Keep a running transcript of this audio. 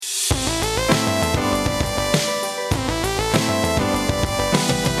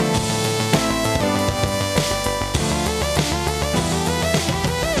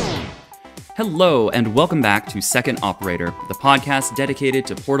Hello, and welcome back to Second Operator, the podcast dedicated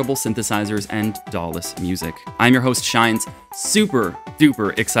to portable synthesizers and DAW-less music. I'm your host, Shines, super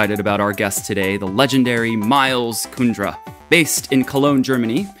duper excited about our guest today, the legendary Miles Kvndra, based in Cologne,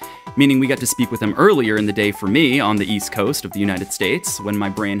 Germany, meaning we got to speak with him earlier in the day for me on the East Coast of the United States, when my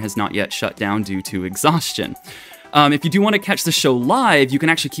brain has not yet shut down due to exhaustion. If you do want to catch the show live, you can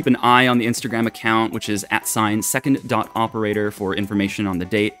actually keep an eye on the Instagram account, which is @second.operator for information on the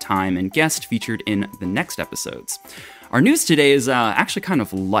date, time, and guest featured in the next episodes. Our news today is actually kind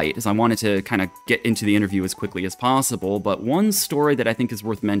of light, as I wanted to kind of get into the interview as quickly as possible, but one story that I think is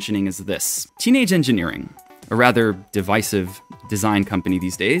worth mentioning is this. Teenage Engineering, a rather divisive design company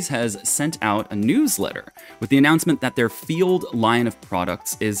these days, has sent out a newsletter with the announcement that their Field line of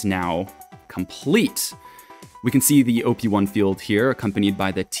products is now complete. We can see the OP1 Field here, accompanied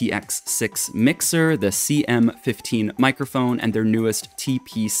by the TX6 mixer, the CM15 microphone, and their newest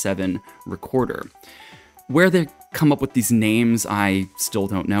TP7 recorder. Where they come up with these names, I still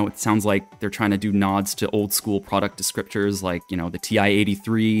don't know. It sounds like they're trying to do nods to old school product descriptors like, you know, the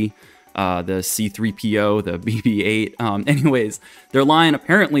TI-83, the C3PO, the BB-8. Anyways, their line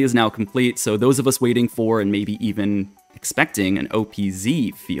apparently is now complete, so those of us waiting for and maybe even expecting an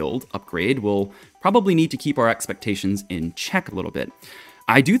OPZ Field upgrade will probably need to keep our expectations in check a little bit.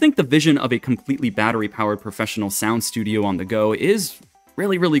 I do think the vision of a completely battery-powered professional sound studio on the go is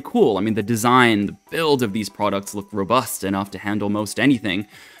really, really cool. I mean, the design, the build of these products look robust enough to handle most anything.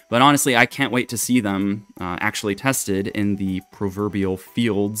 But honestly, I can't wait to see them actually tested in the proverbial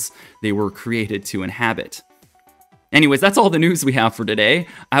fields they were created to inhabit. Anyways, that's all the news we have for today.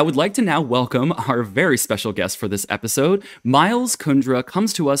 I would like to now welcome our very special guest for this episode. Miles Kvndra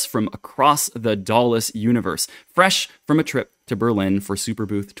comes to us from across the DAW-less universe. Fresh from a trip to Berlin for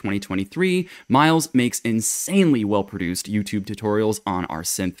Superbooth 2023, Miles makes insanely well-produced YouTube tutorials on our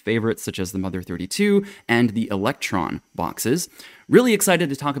synth favorites, such as the Mother 32 and the Electron boxes. Really excited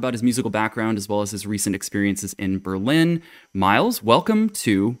to talk about his musical background as well as his recent experiences in Berlin. Miles, welcome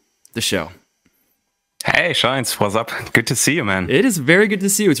to the show. Hey, Shines, what's up? Good to see you, man. It is very good to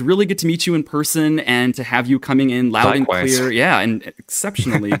see you. It's really good to meet you in person and to have you coming in loud Likewise. and clear. Yeah, and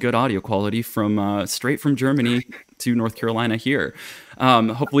exceptionally good audio quality from straight from Germany to North Carolina here.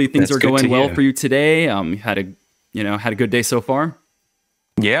 Hopefully things That's are going well hear. for you today. Had a good day so far.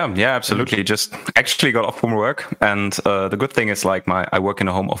 Yeah, absolutely. Just actually got off from work, and the good thing is, like, I work in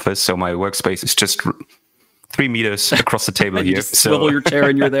a home office, so my workspace is just 3 meters across the table You here. just swivel your chair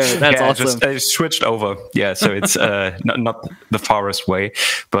and you're there. That's awesome. I just switched over. Yeah, so it's not the farthest way,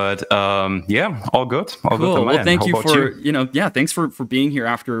 but all good. All good. Cool. Well, thank you for thanks for being here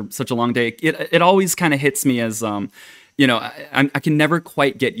after such a long day. It always kind of hits me as I can never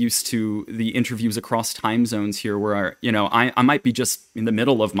quite get used to the interviews across time zones here where, I might be just in the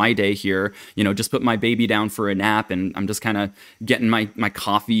middle of my day here, just put my baby down for a nap and I'm just kind of getting my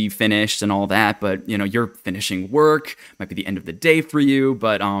coffee finished and all that. But, you're finishing work, might be the end of the day for you.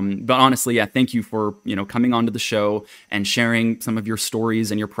 But honestly, yeah, thank you for, coming onto the show and sharing some of your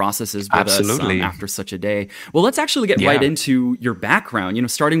stories and your processes with us after such a day. Well, let's actually get right into your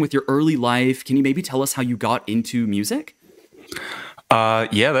background, starting with your early life. Can you maybe tell us how you got into music?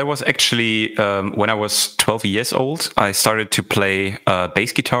 That was actually when I was 12 years old. I started to play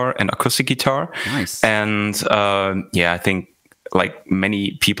bass guitar and acoustic guitar. Nice. And I think like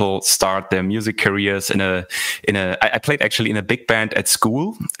many people start their music careers I played actually in a big band at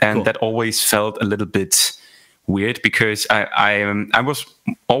school, and Cool. that always felt a little bit weird because I was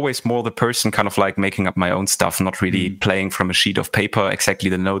always more the person kind of like making up my own stuff, not really playing from a sheet of paper. Exactly,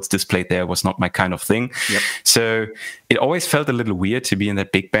 the notes displayed there was not my kind of thing. Yep. So it always felt a little weird to be in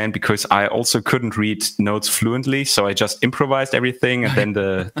that big band because I also couldn't read notes fluently, so I just improvised everything. And then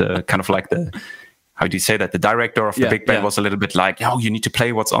the kind of like how do you say that? The director of the big band was a little bit like, "Oh, you need to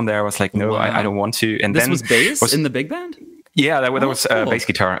play what's on there." I was like, "No, I don't want to." And this then was bass in the big band? Yeah, that was cool. bass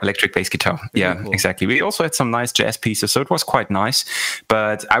guitar, electric bass guitar. Very cool. Exactly. We also had some nice jazz pieces, so it was quite nice.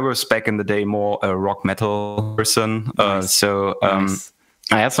 But I was back in the day more a rock metal person. Nice.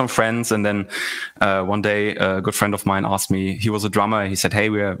 I had some friends, and then one day a good friend of mine asked me, he was a drummer, he said, "Hey,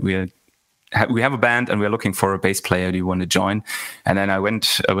 we have a band and we're looking for a bass player. Do you want to join?" And then I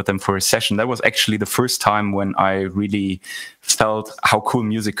went with them for a session. That was actually the first time when I really felt how cool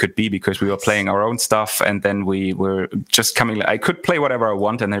music could be, because we were playing our own stuff, and then we were just coming. I could play whatever I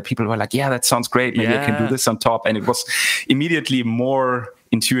want, and then people were like, "Yeah, that sounds great. Maybe I can do this on top." And it was immediately more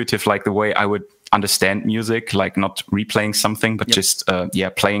intuitive, like the way I would understand music, like not replaying something, but just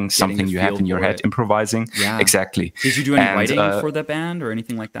playing something you have in your head, improvising. Yeah. Exactly. Did you do any writing for the band or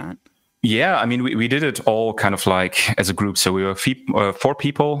anything like that? Yeah, I mean, we did it all kind of like as a group. So we were 4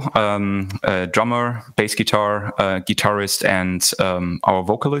 people, a drummer, bass guitar, guitarist, and our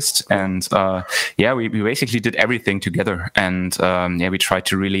vocalist. And yeah, we basically did everything together. And yeah, we tried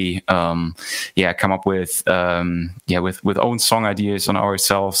to really come up with with own song ideas on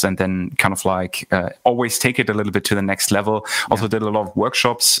ourselves, and then kind of like always take it a little bit to the next level. Also did a lot of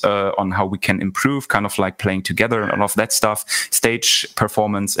workshops on how we can improve, kind of like playing together and all of that stuff, stage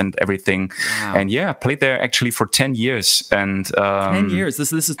performance and everything. Wow. And yeah, played there actually for 10 years. And 10 years.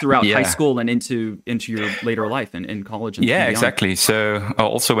 This is throughout high school and into your later life and in college. And yeah, exactly. So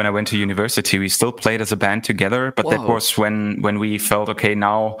also when I went to university, we still played as a band together. But that was when we felt, okay,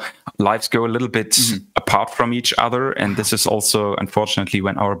 now lives go a little bit apart from each other. And this is also, unfortunately,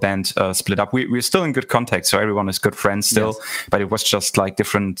 when our band split up. We're still in good contact, so everyone is good friends still. Yes. But it was just like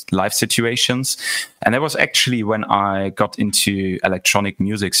different life situations. And that was actually when I got into electronic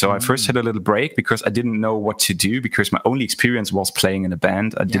music. So I first had a little break because I didn't know what to do, because my only experience was playing in a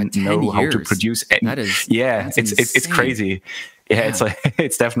band. I didn't know how to produce any. It's crazy. Yeah, it's like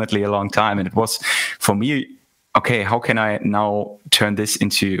it's definitely a long time. And it was for me, okay, how can I now turn this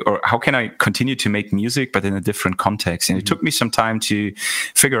into, or how can I continue to make music, but in a different context? And it took me some time to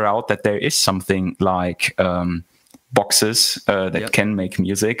figure out that there is something like boxes that can make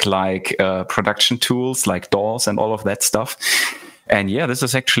music, like production tools, like DAWs and all of that stuff. And yeah, this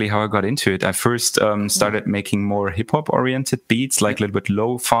is actually how I got into it. I first started making more hip-hop oriented beats, like a little bit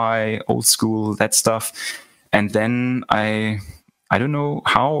lo-fi, old school, that stuff. And then I don't know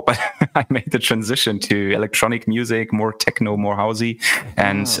how, but I made the transition to electronic music, more techno, more housey.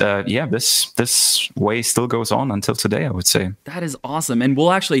 And this way still goes on until today, I would say. That is awesome. And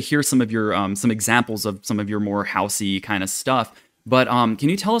we'll actually hear some of your some examples of some of your more housey kind of stuff. But can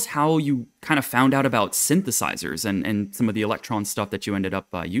you tell us how you kind of found out about synthesizers and some of the electron stuff that you ended up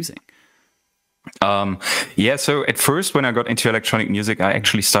using? So at first, when I got into electronic music, I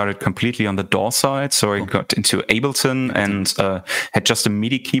actually started completely on the DAW side. So I got into Ableton and had just a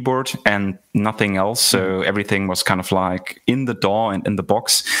MIDI keyboard and nothing else. So everything was kind of like in the DAW and in the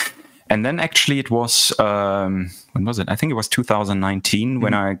box. And then actually it was, when was it? I think it was 2019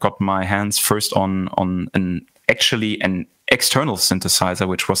 when I got my hands first on an external synthesizer,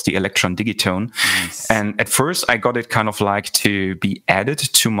 which was the Electron Digitone. Nice. And at first I got it kind of like to be added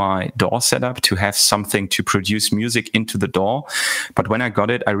to my DAW setup, to have something to produce music into the DAW. But when I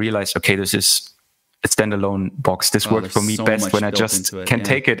got it, I realized, okay, this is a standalone box. This worked for me best when I just can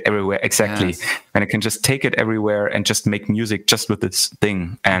take it everywhere. Exactly. Yes. And I can just take it everywhere and just make music just with this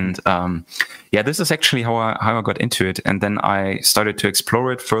thing. And this is actually how I got into it. And then I started to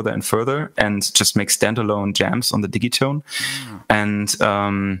explore it further and further and just make standalone jams on the Digitone. And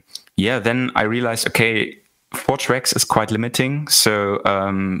then I realized, okay, 4 tracks is quite limiting. So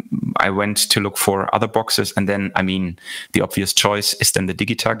I went to look for other boxes. And then, I mean, the obvious choice is then the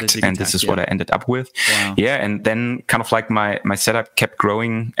Digitakt. And this is what I ended up with. Wow. Yeah. And then kind of like my setup kept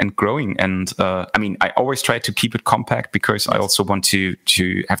growing and growing. And I always try to keep it compact because I also want to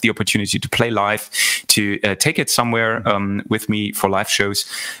have the opportunity to play live, to take it somewhere with me for live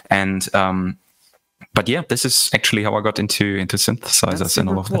shows. And but yeah, this is actually how I got into synthesizers and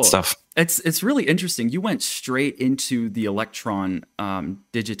all of that stuff. It's really interesting. You went straight into the Electron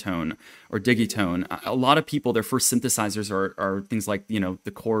Digitone or Digitone. A lot of people, their first synthesizers are things like,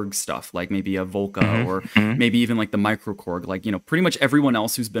 the Korg stuff, like maybe a Volca or maybe even like the Microkorg. Like, pretty much everyone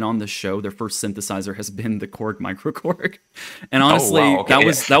else who's been on this show, their first synthesizer has been the Korg Microkorg. And honestly, that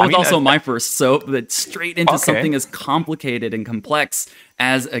was also my first. So that straight into something as complicated and complex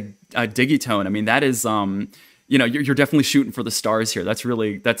as a Digitone. I mean, that is you're definitely shooting for the stars here. That's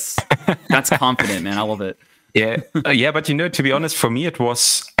confident, man. I love it. But to be honest, for me, it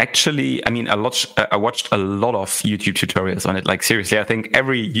was actually, I watched a lot of YouTube tutorials on it. Like seriously, I think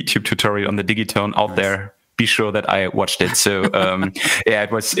every YouTube tutorial on the Digitone out there, be sure that I watched it. So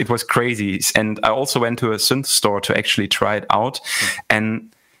it was crazy. And I also went to a synth store to actually try it out.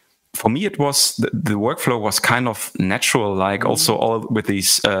 And for me, it was the workflow was kind of natural, like also all with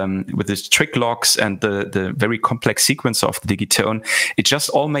these trick locks and the very complex sequence of the Digitone. It just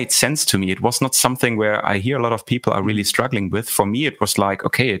all made sense to me. It was not something where I hear a lot of people are really struggling with. For me, it was like,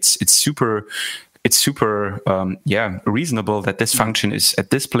 okay, it's super reasonable that this function is at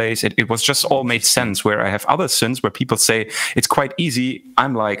this place. It was just all made sense, where I have other synths where people say it's quite easy.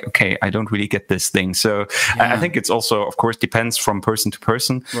 I'm like, okay, I don't really get this thing. So I think it's also, of course, depends from person to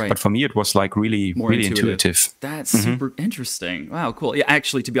person. Right. But for me, it was like really intuitive. That's super interesting. Wow, cool. Yeah,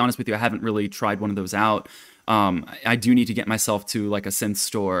 actually, to be honest with you, I haven't really tried one of those out. I do need to get myself to like a synth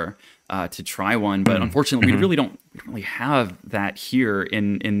store to try one, but unfortunately, we don't really have that here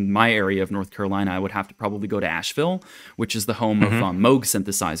in my area of North Carolina. I would have to probably go to Asheville, which is the home of Moog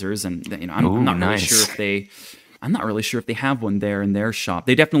synthesizers, and I'm not really sure if they have one there in their shop.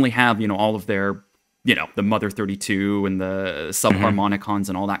 They definitely have all of their the Mother 32 and the subharmonicons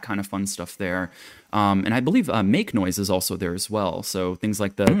and all that kind of fun stuff there. And I believe Make Noise is also there as well. So things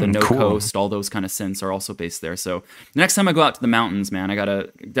like the No Coast, all those kind of synths are also based there. So the next time I go out to the mountains, man, I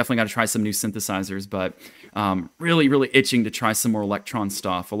definitely gotta try some new synthesizers. But really, really itching to try some more Electron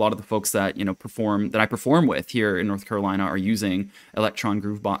stuff. A lot of the folks that I perform with here in North Carolina are using Electron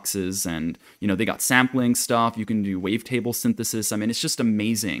groove boxes, and they got sampling stuff. You can do wavetable synthesis. I mean, it's just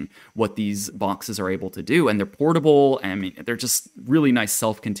amazing what these boxes are able to do, and they're portable. I mean, they're just really nice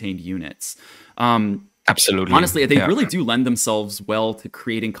self-contained units. Absolutely. Honestly, they really do lend themselves well to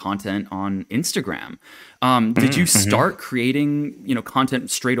creating content on Instagram. Did you start creating, content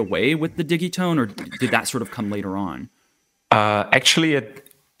straight away with the Digitone, or did that sort of come later on? Actually,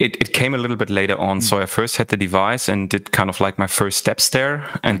 it came a little bit later on. So I first had the device and did kind of like my first steps there.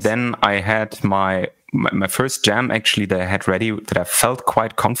 And then I had my first jam actually that I had ready, that I felt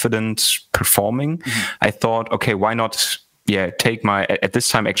quite confident performing. I thought, okay, why not take at this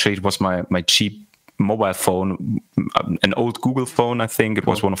time, actually, it was my cheap mobile phone, an old Google phone, I think. It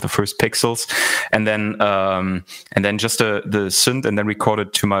was one of the first Pixels. And then just the synth, and then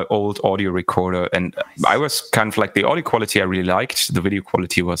recorded to my old audio recorder. And I was kind of like, the audio quality I really liked. The video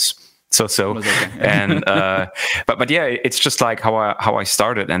quality was so. Okay. And but yeah, it's just like how I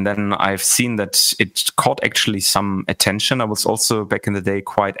started, and then I've seen that it caught actually some attention. I was also back in the day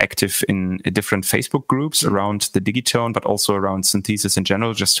quite active in different Facebook groups around the Digitone, but also around synthesis in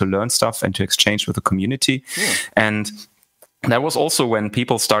general, just to learn stuff and to exchange with the community. And that was also when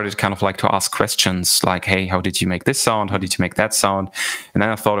people started kind of like to ask questions like, hey, how did you make this sound? How did you make that sound? And then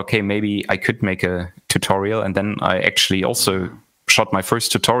I thought, okay, maybe I could make a tutorial. And then I actually also shot my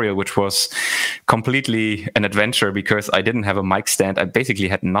first tutorial, which was completely an adventure because I didn't have a mic stand. I basically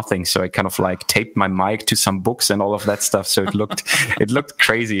had nothing. So I kind of like taped my mic to some books and all of that stuff. So it looked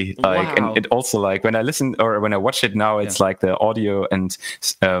crazy. Like, and it also, like, when I listen or when I watch it now, it's like the audio and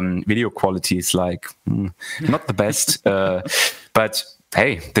video quality is like not the best. But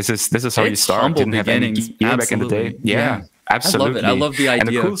hey, this is how you start. Didn't have any gear back in the day. Yeah. Absolutely. I love the idea and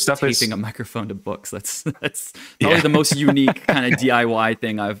the cool of stuff taping a microphone to books. That's probably the most unique kind of DIY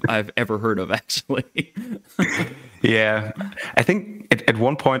thing I've ever heard of, actually. Yeah, I think at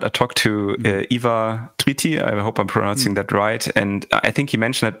one point I talked to Eva Twiti, I hope I'm pronouncing that right, and I think he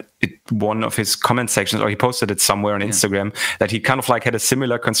mentioned that one of his comment sections, or he posted it somewhere on Instagram, that he kind of like had a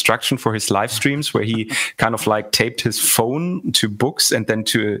similar construction for his live streams, where he kind of like taped his phone to books and then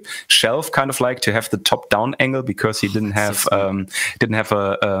to a shelf, kind of like to have the top down angle, because he didn't have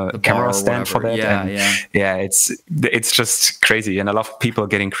a camera stand for that. Yeah, it's just crazy, and I love people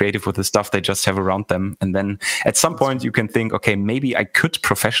getting creative with the stuff they just have around them, and then at some point you can think, okay, maybe I could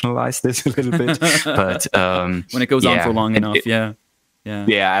professionalize this a little bit, but when it goes on for long enough, yeah,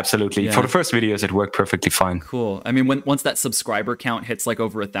 absolutely. For the first videos, it worked perfectly fine. Cool. I mean, once that subscriber count hits like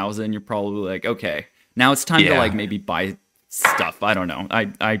over 1,000, you're probably like, okay, now it's time to like maybe buy stuff. I don't know.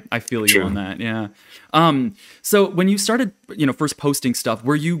 I feel you on that. Yeah. So when you started, first posting stuff,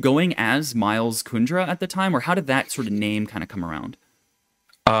 were you going as Miles Kvndra at the time, or how did that sort of name kind of come around?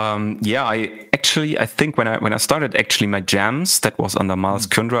 I think when I started actually my jams, that was under Miles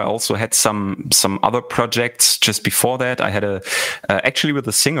Kvndra. I also had some other projects just before that. I had actually with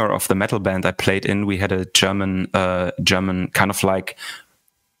the singer of the metal band I played in, we had a German kind of like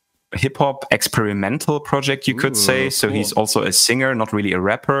hip-hop experimental project, you could say. So cool. He's also a singer, not really a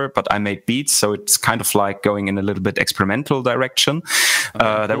rapper, but I made beats, so it's kind of like going in a little bit experimental direction.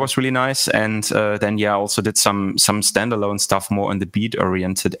 That was really nice. And then I also did some standalone stuff more in the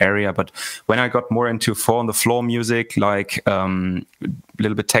beat-oriented area. But when I got more into 4-on-the-floor music, like a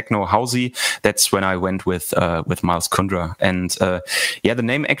little bit techno housey, that's when I went with Miles Kvndra. And the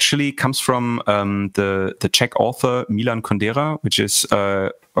name actually comes from the Czech author Milan Kundera, which is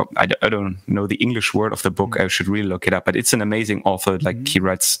I don't know the English word of the book. I should really look it up, but it's an amazing author. Like he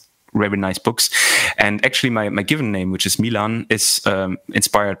writes very nice books. And actually my given name, which is Milan, is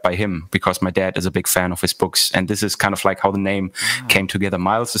inspired by him, because my dad is a big fan of his books. And this is kind of like how the name came together.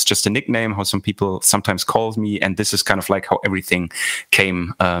 Miles is just a nickname, how some people sometimes call me. And this is kind of like how everything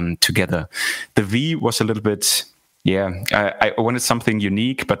came together. The V was a little bit... I wanted something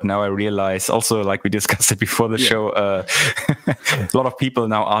unique, but now I realize also, like we discussed it before the show, a lot of people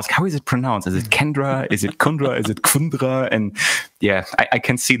now ask, how is it pronounced? Is it Kvndra? Is it Kvndra? Is it Kvndra? And yeah, I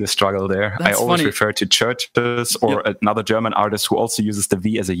can see the struggle there. That's I always funny. refer to churches or another German artist who also uses the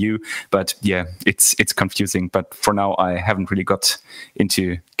V as a U. But yeah, it's confusing. But for now, I haven't really got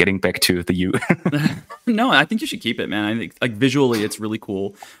into getting back to the U. No, I think you should keep it, man. I think like visually, it's really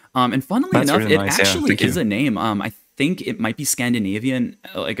cool. And funnily That's enough, really it nice, actually yeah. is a name. I think it might be Scandinavian,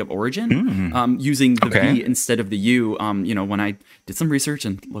 like of origin, using the V instead of the U. When I did some research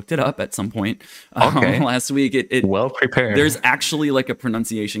and looked it up at some point last week, it well prepared. There's actually like a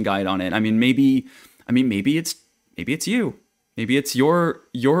pronunciation guide on it. Maybe it's you. Maybe it's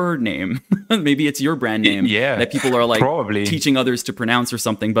your name. Maybe it's your brand name that people are like probably teaching others to pronounce or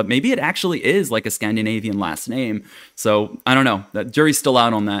something. But maybe it actually is like a Scandinavian last name. So I don't know. That jury's still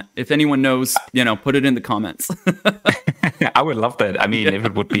out on that. If anyone knows, put it in the comments. I would love that. If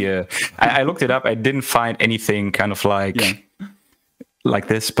it would be I looked it up. I didn't find anything kind of like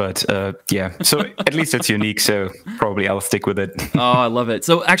this, but so at least it's unique, so probably I'll stick with it. Oh, I love it.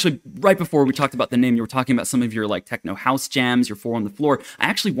 So actually, right before we talked about the name, you were talking about some of your like techno house jams, your Four on the Floor. I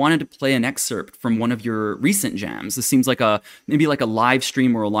actually wanted to play an excerpt from one of your recent jams. This seems like maybe like a live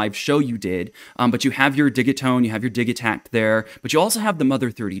stream or a live show you did, but you have your Digatone, you have your Digitact there, but you also have the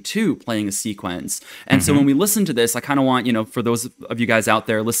Mother 32 playing a sequence. And so when we listen to this, I kind of want, for those of you guys out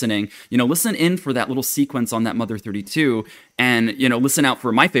there listening, listen in for that little sequence on that Mother 32 and, listen out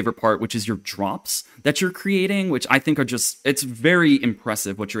for my favorite part, which is your drops that you're creating, which I think are it's very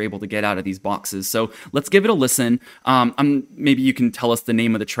impressive what you're able to get out of these boxes. So let's give it a listen. Maybe you can tell us the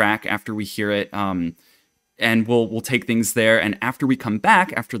name of the track after we hear it, and we'll take things there. And after we come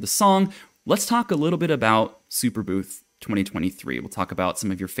back, after the song, let's talk a little bit about Superbooth 2023. We'll talk about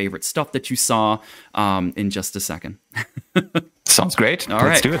some of your favorite stuff that you saw in just a second. Sounds great.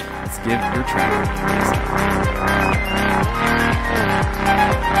 Let's do it. Let's give your track.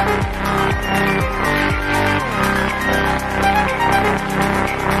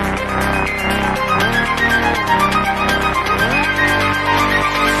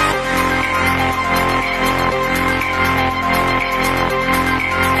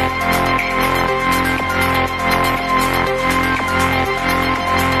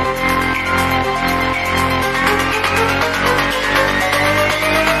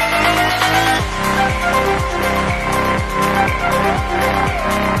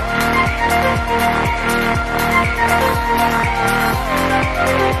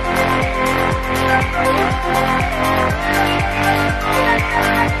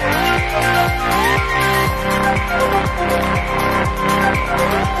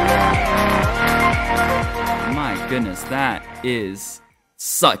 Goodness, that is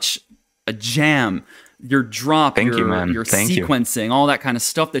such a jam. Your drop, your sequencing, all that kind of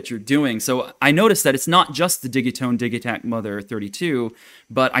stuff that you're doing. So I noticed that it's not just the Digatone Digitact Mother 32,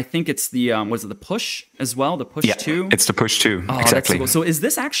 but I think it's the the Push as well, the Push 2? It's the Push 2, exactly. That's so cool. So is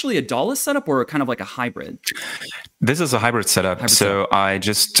this actually a DAW setup or kind of like a hybrid? This is a hybrid setup. I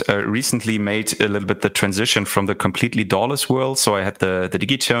just recently made a little bit the transition from the completely DAW-less world. So I had the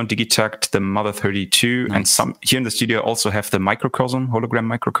Digitone, Digitact, the Mother 32, and some here in the studio I also have the Microcosm, hologram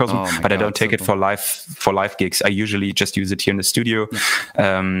Microcosm, but I don't take it for live gigs. I usually just use it here in the studio.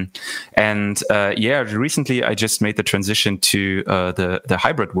 Recently I just made the transition to the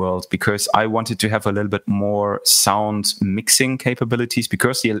hybrid world because I wanted to have a little bit more sound mixing capabilities,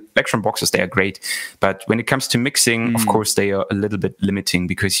 because the Electron boxes, they are great, but when it comes to mixing, of course, they are a little bit limiting,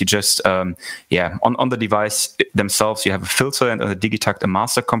 because you just, on the device themselves, you have a filter and a Digitact, a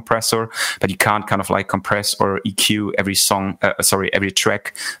master compressor, but you can't kind of like compress or EQ every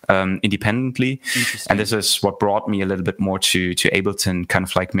track independently. And this is what brought me a little bit more to Ableton, kind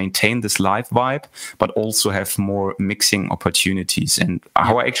of like maintain this live vibe, but also have more mixing opportunities. And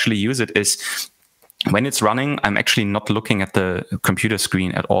how I actually use it is, when it's running, I'm actually not looking at the computer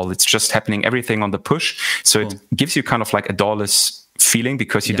screen at all. It's just happening, everything on the push. So it gives you kind of like a DAW-less feeling,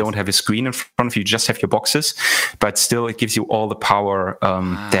 because you don't have a screen in front of you, you just have your boxes, but still it gives you all the power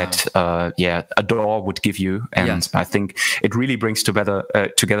that a DAW would give you. And I think it really brings together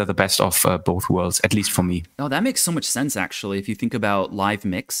the best of both worlds, at least for me. Oh, that makes so much sense, actually. If you think about live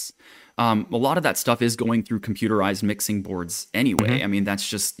mix, a lot of that stuff is going through computerized mixing boards anyway. I mean, that's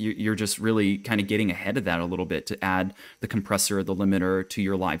just, you're just really kind of getting ahead of that a little bit to add the compressor, the limiter to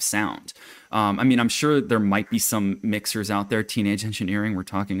your live sound. I'm sure there might be some mixers out there, Teenage Engineering, we're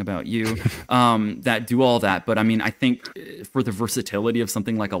talking about you, that do all that. But I think for the versatility of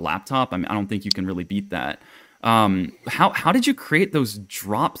something like a laptop, I don't think you can really beat that. How did you create those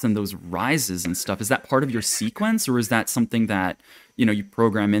drops and those rises and stuff? Is that part of your sequence, or is that something that you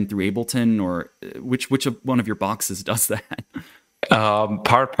program in through Ableton, or which one of your boxes does that?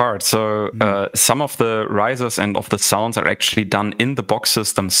 Part. So some of the risers and of the sounds are actually done in the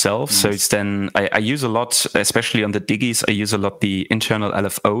boxes themselves. Nice. So it's then I use a lot, especially on the Diggies, I use a lot the internal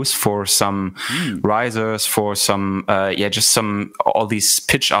LFOs for some risers, for some just some all these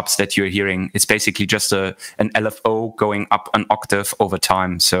pitch ups that you're hearing. It's basically just an LFO going up an octave over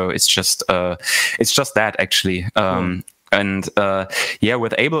time. So it's just that actually. And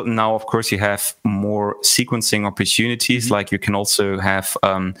with Ableton now, of course, you have more sequencing opportunities. Like you can also have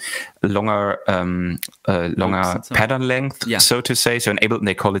longer pattern length, so to say. So in Ableton,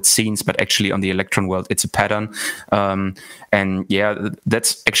 they call it scenes, but actually on the Electron world, it's a pattern. That's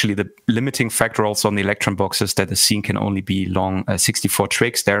actually the limiting factor also on the Electron boxes, that the scene can only be long 64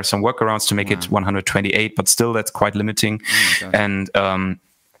 tricks. There are some workarounds to make it 128, but still that's quite limiting.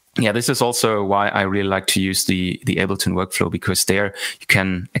 This is also why I really like to use the Ableton workflow, because there you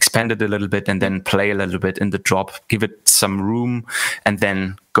can expand it a little bit and then play a little bit in the drop, give it some room, and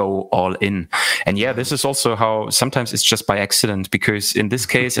then go all in. And this is also how sometimes it's just by accident, because in this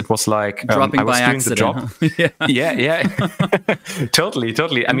case it was like I was doing accident, the drop. Huh? Totally.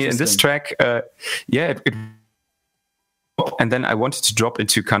 I mean, in this track, and then I wanted to drop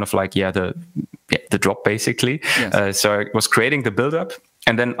into kind of like the drop basically. Yes. So I was creating the build up.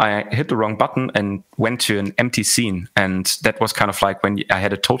 And then I hit the wrong button and went to an empty scene. And that was kind of like when I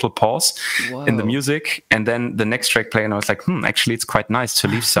had a total pause in the music. And then the next track played, and I was like, actually, it's quite nice to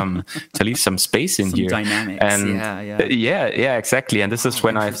leave some space in here. Dynamics. And exactly. And this is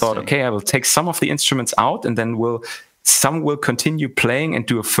when I thought, okay, I will take some of the instruments out, and then some will continue playing and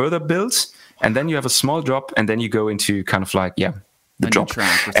do a further build. And then you have a small drop, and then you go into kind of like, the drop.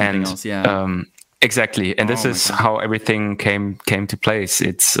 Track or something else, Exactly, and this is how everything came to place.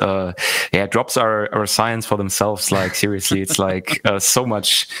 It's drops are a science for themselves. Like seriously, it's like so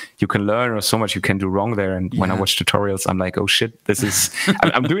much you can learn or so much you can do wrong there. And when I watch tutorials, I'm like, oh shit, this is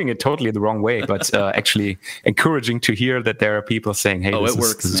I'm doing it totally the wrong way. But actually, encouraging to hear that there are people saying, hey,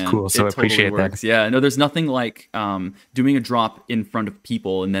 this is cool. So I appreciate that. Yeah, no, there's nothing like doing a drop in front of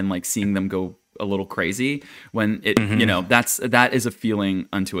people and then like seeing them go a little crazy when it that is a feeling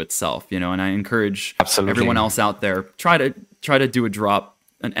unto itself, and I encourage everyone else out there, try to do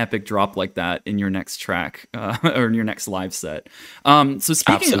an epic drop like that in your next track or in your next live set. So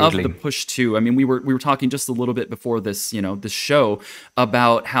speaking of the Push 2, I mean, we were talking just a little bit before this, this show,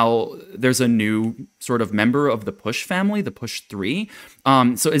 about how there's a new sort of member of the Push family, the Push 3.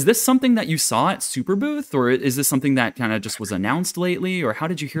 So is this something that you saw at Superbooth, or is this something that kind of just was announced lately, or how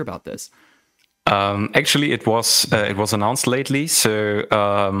did you hear about this? Actually, it was announced lately, so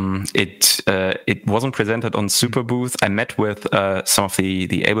it wasn't presented on Superbooth. I met with some of the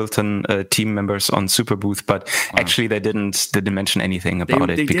Ableton team members on Superbooth, but actually they didn't mention anything about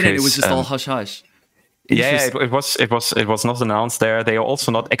it. They didn't. It was just all hush hush. Yeah, it was not announced there. They are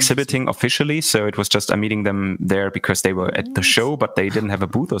also not exhibiting officially, so it was just I'm meeting them there because they were at the show, but they didn't have a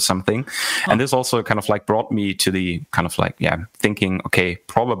booth or something. And this also kind of like brought me to the kind of like thinking, okay,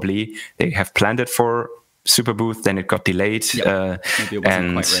 probably they have planned it for Superbooth, then it got delayed. Maybe it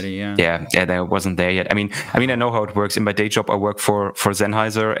wasn't quite ready. They wasn't there yet. I mean, I know how it works. In my day job, I work for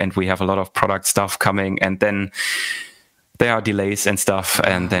Sennheiser, and we have a lot of product stuff coming, and then there are delays and stuff,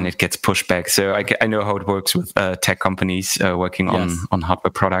 and then it gets pushed back. So I know how it works with tech companies working on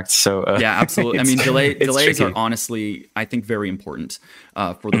hardware products. So absolutely. I mean, delays are honestly, I think, very important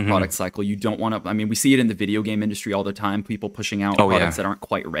for the product cycle. You don't want to. I mean, we see it in the video game industry all the time. People pushing out products that aren't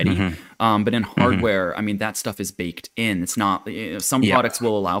quite ready. But in hardware, I mean, that stuff is baked in. It's not. Some products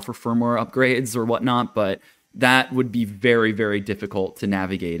will allow for firmware upgrades or whatnot, but that would be very, very difficult to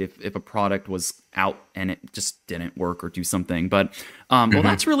navigate if a product was out and it just didn't work or do something. But well,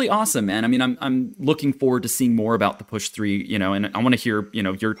 that's really awesome, man. I mean, I'm looking forward to seeing more about the Push 3, and I want to hear,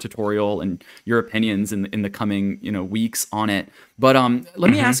 your tutorial and your opinions in the coming, weeks on it. But let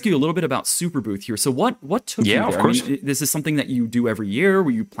me ask you a little bit about Superbooth here. So what took you there? Of course. I mean, this is something that you do every year.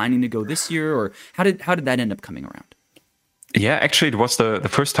 Were you planning to go this year, or how did that end up coming around? Yeah, actually, it was the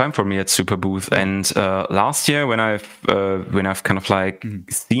first time for me at Superbooth, and last year when I've kind of like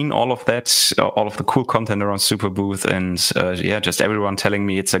seen all of that, all of the cool content around Superbooth, and just everyone telling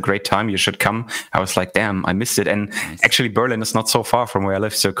me it's a great time, you should come. I was like, damn, I missed it. And actually, Berlin is not so far from where I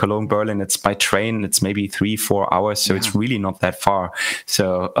live. So Cologne, Berlin, it's by train, it's maybe 3-4 hours, so it's really not that far.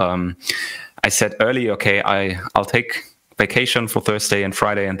 So I said early, okay, I'll take vacation for Thursday and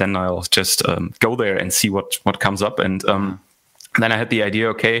Friday, and then I'll just go there and see what comes up. And then I had the idea,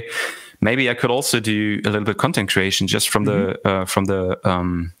 okay, maybe I could also do a little bit content creation just from the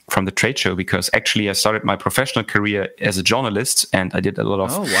from the trade show, because actually I started my professional career as a journalist, and I did a lot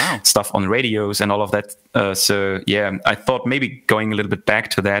of stuff on radios and all of that. So yeah, I thought maybe going a little bit back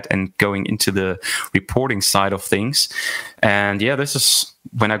to that and going into the reporting side of things. And yeah, this is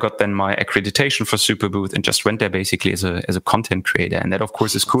when I got then my accreditation for Superbooth and just went there basically as a content creator. And that of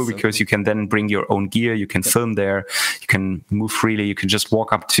course is cool because you can then bring your own gear, you can film there, you can move freely, you can just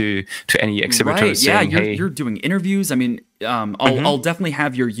walk up to any exhibitor. Right. Saying, You're doing interviews. I mean, I'll definitely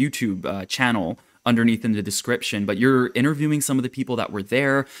have your YouTube channel underneath in the description, but you're interviewing some of the people that were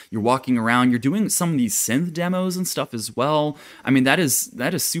there. You're walking around. You're doing some of these synth demos and stuff as well. I mean, that is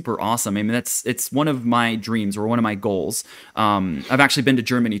super awesome. I mean, it's one of my dreams or one of my goals. I've actually been to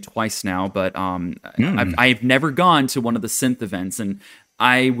Germany twice now, but I've never gone to one of the synth events, and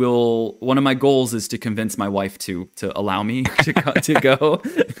one of my goals is to convince my wife to allow me to go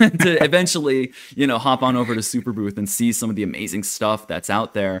to eventually, hop on over to Superbooth and see some of the amazing stuff that's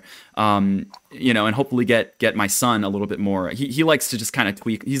out there. And hopefully get my son a little bit more. He likes to just kind of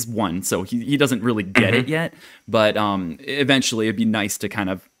tweak. He's one, so he doesn't really get it yet, but eventually it'd be nice to kind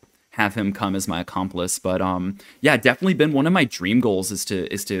of have him come as my accomplice. But definitely been one of my dream goals is to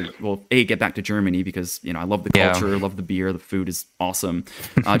get back to Germany, because I love the culture, love the beer, the food is awesome.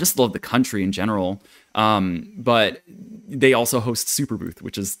 Just love the country in general. But they also host Superbooth,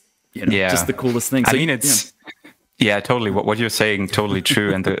 which is just the coolest thing. So, I mean, it's totally what you're saying, totally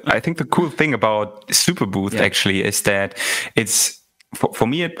true. And I think the cool thing about Superbooth actually is that it's, for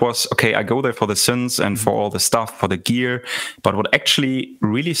me, it was, okay, I go there for the synths and for all the stuff, for the gear. But what actually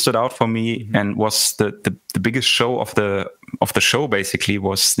really stood out for me and was the biggest show of the show basically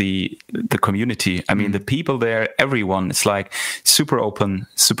was the community. I mean, the people there, everyone is like super open,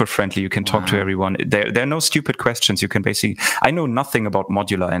 super friendly. You can talk to everyone. There are no stupid questions. You can I know nothing about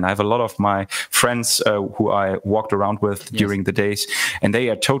modular, and I have a lot of my friends who I walked around with during the days, and they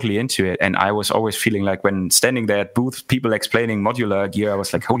are totally into it. And I was always feeling like when standing there at booth, people explaining modular gear, I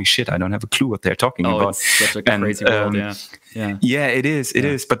was like, holy shit, I don't have a clue what they're talking about. It's such a crazy world, Yeah, it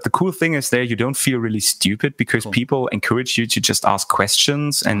is. But the cool thing is there, you don't feel really stupid because people encourage you to just ask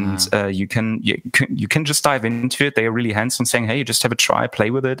questions, and you can just dive into it. They are really hands-on, saying, hey, just have a try,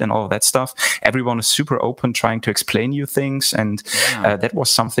 play with it, and all of that stuff. Everyone is super open, trying to explain you things, and that was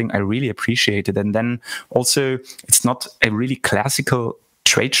something I really appreciated. And then also, it's not a really classical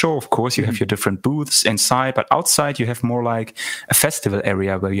trade show. Of course, you have your different booths inside, but outside you have more like a festival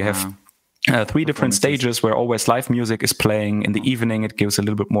area where you have 3 different stages where always live music is playing. In the evening, it goes a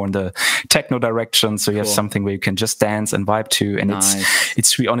little bit more in the techno direction. So you have something where you can just dance and vibe to. And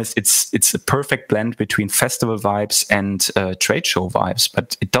it's to be honest, it's a perfect blend between festival vibes and trade show vibes.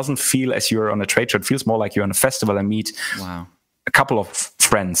 But it doesn't feel as you're on a trade show. It feels more like you're on a festival and meet a couple of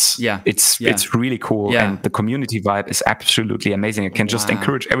friends. It's really cool, and the community vibe is absolutely amazing. I can just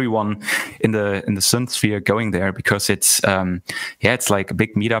encourage everyone in the synth sphere going there, because it's it's like a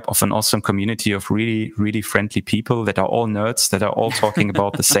big meetup of an awesome community of really, really friendly people that are all nerds, that are all talking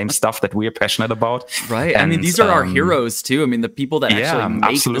about the same stuff that we're passionate about. Right. And, I mean, these are our heroes too. I mean, the people that actually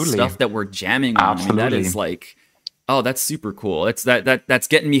make the stuff that we're jamming on. I mean, that is like, oh, that's super cool. It's that's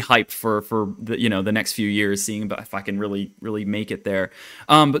getting me hyped for the next few years, seeing if I can really make it there.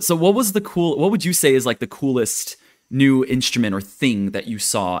 But so what would you say is like the coolest new instrument or thing that you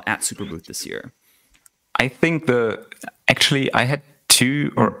saw at Superbooth this year? I think I had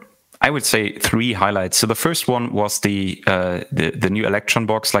 2 or I would say 3 highlights. So the first one was the new Electron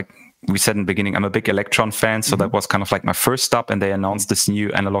box. Like we said in the beginning, I'm a big Electron fan, so that was kind of like my first stop. And they announced this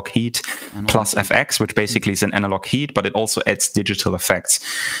new analog heat plus FX, which basically is an analog heat, but it also adds digital effects.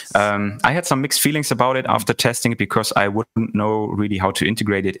 I had some mixed feelings about it after testing it, because I wouldn't know really how to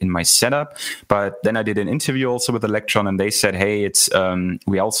integrate it in my setup. But then I did an interview also with Electron, and they said, hey, it's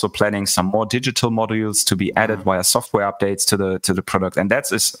we're also planning some more digital modules to be added via software updates to the product. And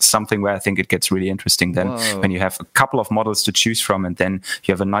that is something where I think it gets really interesting then, when you have a couple of models to choose from, and then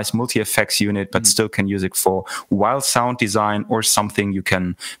you have a nice multi-effects unit, but still can use it for wild sound design or something you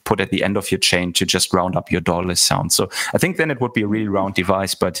can put at the end of your chain to just round up your DAW list sound. So I think then it would be a really round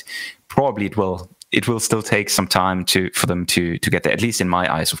device, but probably it will still take some time for them to get there, at least in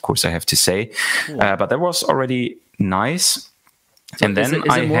my eyes, of course, I have to say. Cool. But that was already nice. So and then is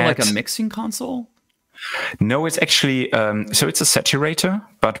it more like a mixing console? No, it's actually so it's a saturator,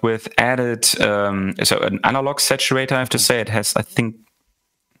 but with added so an analog saturator. I have to say it has, I think,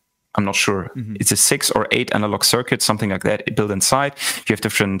 I'm not sure. It's a 6 or 8 analog circuit, something like that, built inside. You have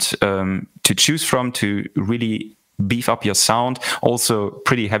different to choose from to really beef up your sound, also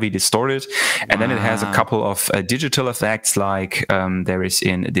pretty heavy distorted. And then it has a couple of digital effects, like there is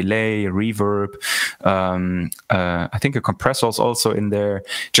in delay, reverb, I think a compressor is also in there,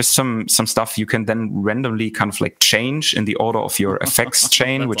 just some stuff you can then randomly kind of like change in the order of your effects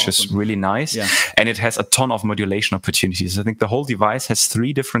chain, which awesome. Is really nice. Yeah. And it has a ton of modulation opportunities. I think the whole device has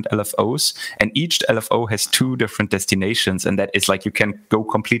 3 different LFOs, and each LFO has 2 different destinations, and that is like you can go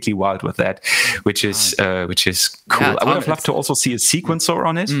completely wild with that, which is cool. Yeah, I would have loved to also see a sequencer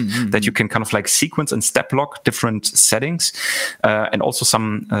on it that you can kind of like sequence and step lock different settings, and also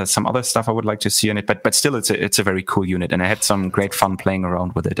some other stuff I would like to see on it. But still, it's a very cool unit, and I had some great fun playing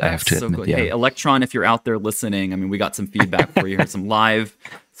around with it. I have to admit. Cool. Yeah. Hey, Electron, if you're out there listening, I mean, we got some feedback for you here,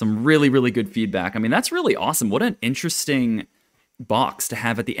 some really, really good feedback. I mean, that's really awesome. What an interesting box to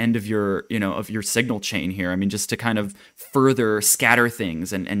have at the end of your signal chain here. I mean, just to kind of further scatter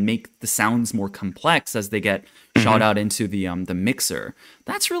things and make the sounds more complex as they get shot out into the mixer.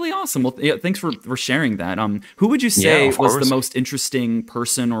 That's really awesome. Well, yeah, thanks for sharing that. Who would you say was the most interesting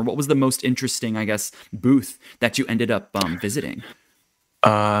person, or what was the most interesting, I guess, booth that you ended up visiting?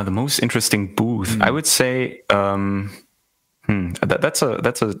 The most interesting booth, I would say. That's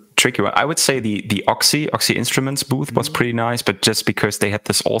a tricky one. I would say the Oxy Instruments booth was pretty nice, but just because they had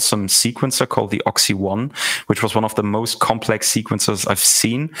this awesome sequencer called the Oxy One, which was one of the most complex sequencers I've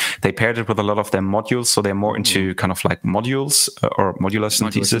seen. They paired it with a lot of their modules, so they're more into kind of like modules or modular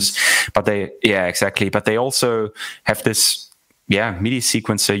synthesis. But But they also have this MIDI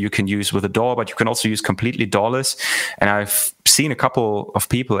sequencer you can use with a DAW, but you can also use completely DAWless. And I've seen a couple of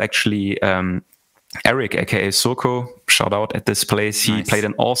people actually. Eric, aka Soko, shout out at this place. He played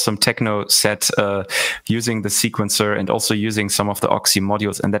an awesome techno set using the sequencer and also using some of the Oxy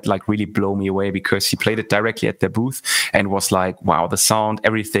modules, and that like really blew me away because he played it directly at their booth and was like, wow, the sound,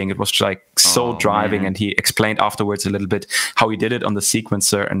 everything. It was like so driving, and he explained afterwards a little bit how he did it on the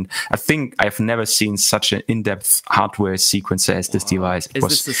sequencer. And I think I've never seen such an in-depth hardware sequencer as this device. Is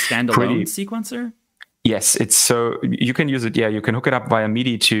this a standalone sequencer? Yes, it's so you can use it. Yeah, you can hook it up via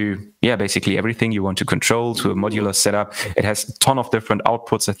MIDI to basically everything you want to control, to a modular setup. It has a ton of different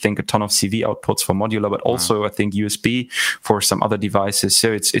outputs. I think a ton of CV outputs for modular, but also I think USB for some other devices.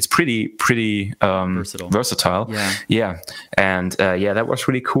 So it's pretty versatile. Yeah, and that was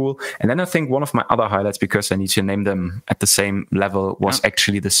really cool. And then I think one of my other highlights, because I need to name them at the same level, was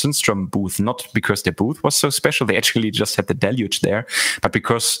actually the Synstrom booth. Not because their booth was so special; they actually just had the Deluge there, but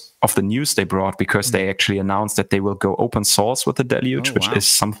because of the news they brought, because they actually announced that they will go open source with the Deluge, which is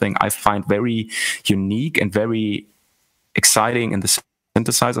something I find very unique and very exciting in the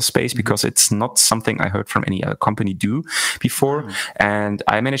synthesizer space, because it's not something I heard from any other company do before. And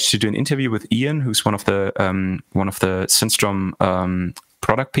I managed to do an interview with Ian, who's one of the Synstrom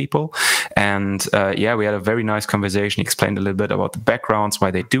product people, and we had a very nice conversation. He explained a little bit about the backgrounds, why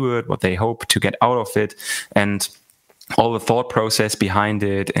they do it, what they hope to get out of it, and all the thought process behind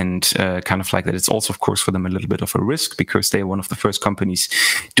it, and kind of like that. It's also, of course, for them a little bit of a risk, because they're one of the first companies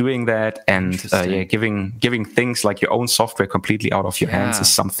doing that. And giving things like your own software completely out of your hands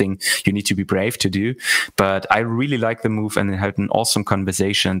is something you need to be brave to do. But I really like the move, and had an awesome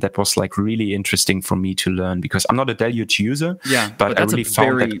conversation that was like really interesting for me to learn, because I'm not a Deluge user. But I really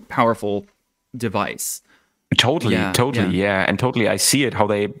found that very powerful device. Totally. And totally, I see it, how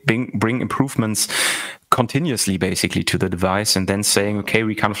they bring improvements continuously basically to the device, and then saying, okay,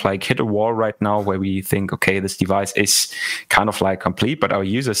 we kind of like hit a wall right now where we think, okay, this device is kind of like complete, but our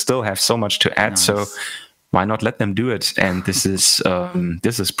users still have so much to add. So why not let them do it? And this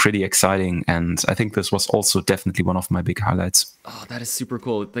is pretty exciting, and I think this was also definitely one of my big highlights. Oh, that is super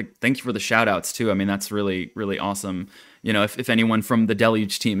cool. Thank you for the shout outs too. I mean, that's really, really awesome. You know, if anyone from the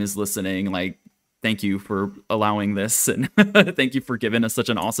Deluge team is listening, like, thank you for allowing this, and thank you for giving us such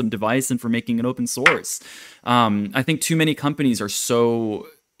an awesome device and for making it open source. I think too many companies are so,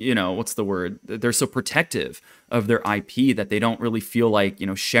 what's the word? They're so protective of their IP that they don't really feel like,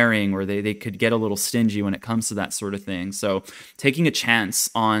 sharing, or they could get a little stingy when it comes to that sort of thing. So taking a chance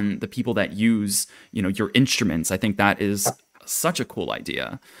on the people that use, your instruments, I think that is such a cool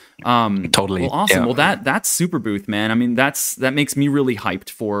idea. Totally. Well, awesome. Well, that's Superbooth, man. I mean, that makes me really hyped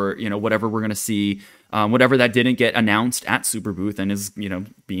for, whatever we're going to see, whatever that didn't get announced at Superbooth and is,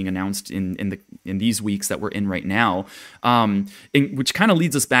 being announced in these weeks that we're in right now. Which kind of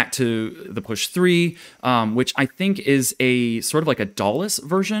leads us back to the Push 3, which I think is a sort of like a DAW-less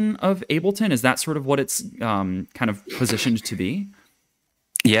version of Ableton. Is that sort of what it's kind of positioned to be?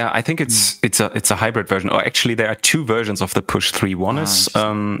 Yeah, I think it's a hybrid version. Or actually, there are two versions of the Push 3. One is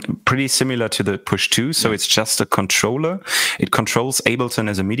pretty similar to the Push 2, so it's just a controller. It controls Ableton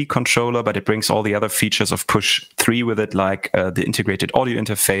as a MIDI controller, but it brings all the other features of Push 3 with it, like the integrated audio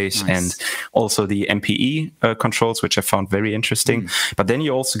interface and also the MPE controls, which I found very interesting. But then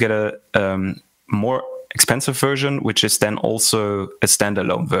you also get a more expensive version, which is then also a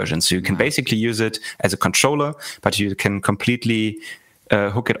standalone version. So you can basically use it as a controller, but you can completely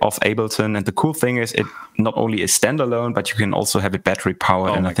hook it off Ableton. And the cool thing is it not only is standalone, but you can also have it battery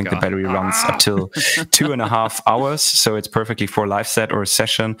powered. And I think the battery runs up till 2.5 hours. So it's perfectly for a live set or a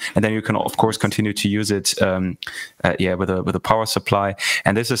session. And then you can, of course, continue to use it with a power supply.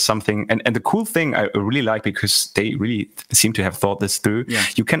 And this is something, and the cool thing I really like, because they really seem to have thought this through.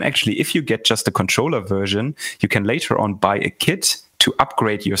 You can actually, if you get just the controller version, you can later on buy a kit to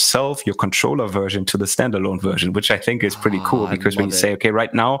upgrade yourself, your controller version, to the standalone version, which I think is pretty cool, because when you say, okay,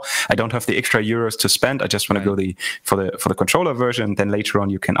 right now I don't have the extra euros to spend, I just want to go for the controller version, then later on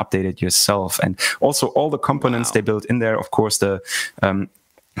you can update it yourself. And also all the components they built in there, of course, the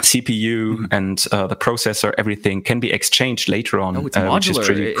CPU and the processor, everything can be exchanged later on, which is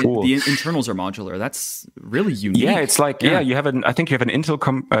pretty cool. The internals are modular. That's really unique. Yeah, it's like you have I think you have an Intel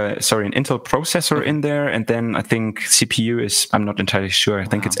processor in there, and then I think CPU is, I'm not entirely sure. I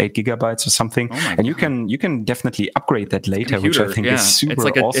think it's 8 gigabytes or something. And you can definitely upgrade that later, which I think is super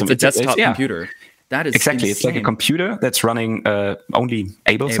awesome. It's a desktop computer. That is exactly insane. It's like a computer that's running only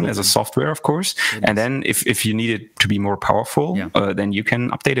Ableton as a software, of course. And then if you need it to be more powerful, then you can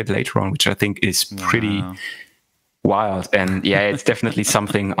update it later on, which I think is pretty wild. And it's definitely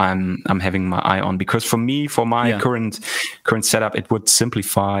something I'm having my eye on, because for my current setup, it would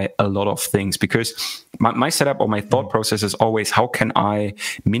simplify a lot of things, because my setup or my thought process is always, how can I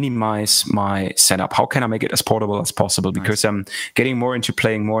minimize my setup? How can I make it as portable as possible? Because I'm getting more into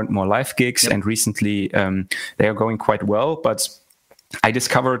playing more and more live gigs, and recently they are going quite well, but I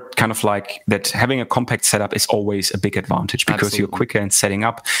discovered kind of like that having a compact setup is always a big advantage, because you're quicker in setting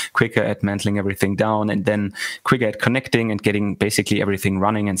up, quicker at mantling everything down, and then quicker at connecting and getting basically everything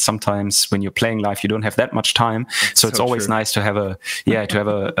running. And sometimes when you're playing live, you don't have that much time. So it's always nice to have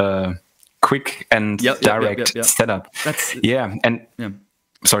a quick and direct setup.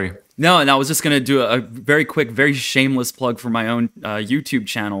 Sorry. No, and I was just going to do a very quick, very shameless plug for my own YouTube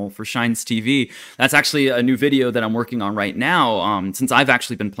channel for Shines TV. That's actually a new video that I'm working on right now, since I've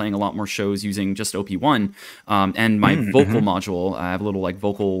actually been playing a lot more shows using just OP1 and my vocal module. I have a little like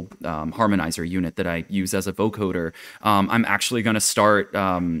vocal harmonizer unit that I use as a vocoder. I'm actually going to start,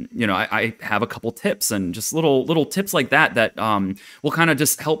 I have a couple tips and just little tips like that will kind of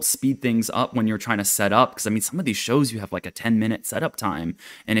just help speed things up when you're trying to set up. Because I mean, some of these shows you have like a 10-minute setup time,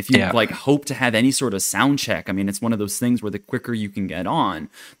 and if you like hope to have any sort of sound check, I mean, it's one of those things where the quicker you can get on,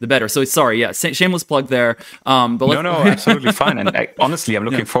 the better. So sorry, shameless plug there. But no, absolutely fine. And honestly, I'm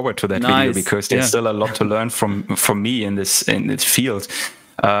looking forward to that video, because there's still a lot to learn from me in this field.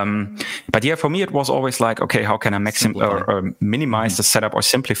 But for me, it was always like, okay, how can I minimize the setup or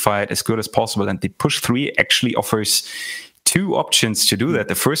simplify it as good as possible? And the Push 3 actually offers two options to do that.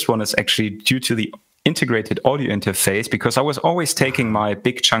 The first one is actually due to the integrated audio interface, because I was always taking my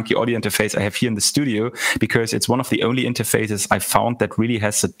big chunky audio interface I have here in the studio, because it's one of the only interfaces I found that really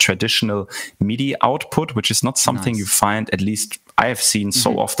has a traditional MIDI output, which is not something you find, at least I have seen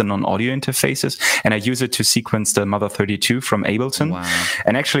so often on audio interfaces. And I use it to sequence the Mother 32 from Ableton.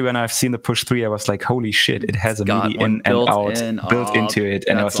 And actually, when I've seen the Push 3, I was like, holy shit, it has a MIDI in and out built into it.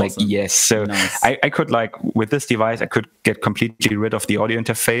 And I was like, yes. So I could, like, with this device, I could get completely rid of the audio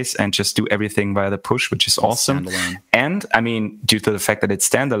interface and just do everything via the Push, which is awesome. And I mean, due to the fact that it's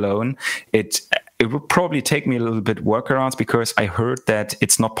standalone, it would probably take me a little bit workarounds, because I heard that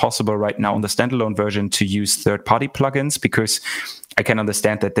it's not possible right now on the standalone version to use third-party plugins, because I can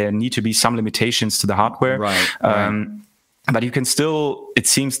understand that there need to be some limitations to the hardware. But you can still, it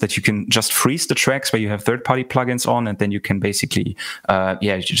seems that you can just freeze the tracks where you have third-party plugins on, and then you can basically,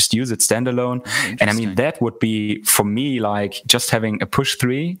 you just use it standalone. And I mean, that would be, for me, like just having a Push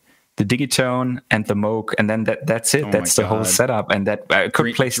 3, the Digitone and the Moog, and then that's it. That's the whole setup, and that I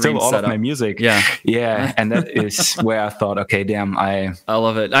could play still all of my music. And that is where I thought, okay, damn, I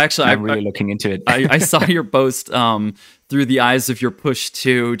love it. Actually, I'm really looking into it. I saw your post through the eyes of your Push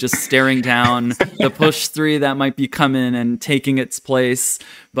 2, just staring down the Push 3 that might be coming and taking its place.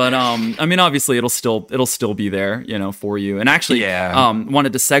 But I mean, obviously, it'll still be there, for you. And actually,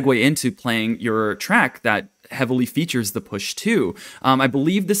 wanted to segue into playing your track that heavily features the Push 2. I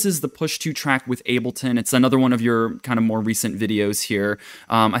believe this is the Push 2 track with Ableton. It's another one of your kind of more recent videos here.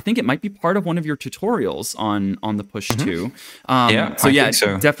 I think it might be part of one of your tutorials on the Push 2.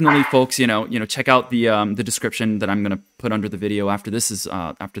 So definitely, folks, check out the description that I'm going to put under the video after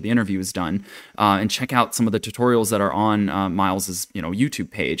the interview is done, and check out some of the tutorials that are on Miles's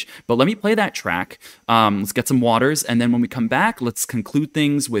YouTube page. But let me play that track. Let's get some waters, and then when we come back, let's conclude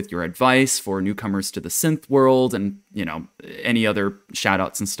things with your advice for newcomers to the synth world, and any other shout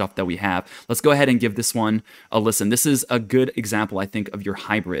outs and stuff that we have. Let's go ahead and give this one a listen. This is a good example, I think, of your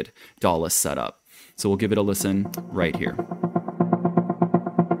hybrid DAWless setup. So we'll give it a listen right here.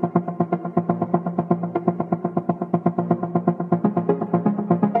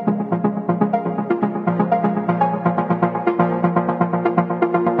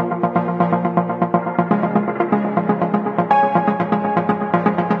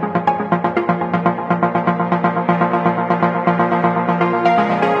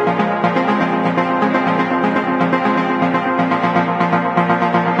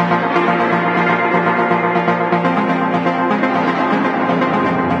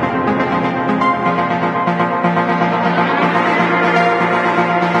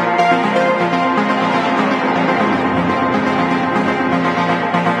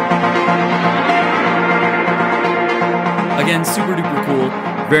 Again, super duper cool.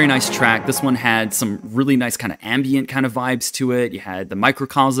 Very nice track. This one had some really nice kind of ambient kind of vibes to it. You had the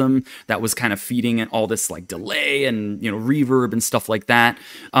microcosm that was kind of feeding it all this like delay and reverb and stuff like that.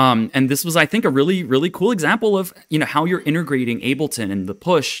 And this was, I think, a really, really cool example of how you're integrating Ableton and the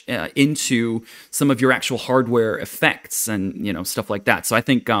Push into some of your actual hardware effects and stuff like that. So I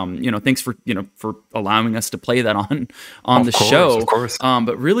think thanks for allowing us to play that on the show. Of course.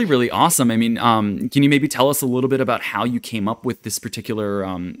 But really, really awesome. I mean, can you maybe tell us a little bit about how you came up with this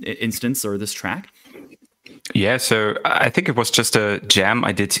particular instance or this track? Yeah, so I think it was just a jam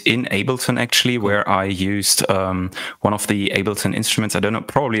I did in Ableton, actually, where I used one of the Ableton instruments. I don't know,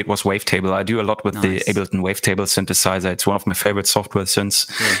 probably it was Wavetable. I do a lot with the Ableton Wavetable synthesizer. It's one of my favorite software synths.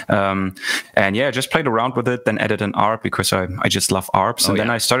 Cool. And yeah, I just played around with it, then added an ARP because I just love ARPs. And then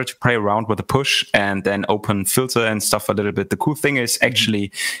I started to play around with the Push and then open filter and stuff a little bit. The cool thing is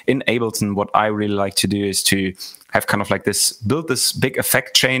actually in Ableton, what I really like to do is to have kind of like build this big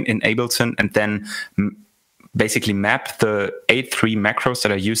effect chain in Ableton and then basically map the 8.3 macros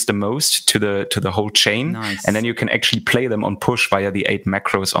that I use the most to the whole chain. Nice. And then you can actually play them on Push via the 8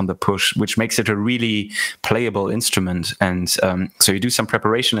 macros on the Push, which makes it a really playable instrument. And so you do some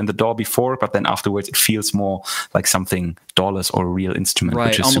preparation in the DAW before, but then afterwards it feels more like something DAWless or a real instrument, right?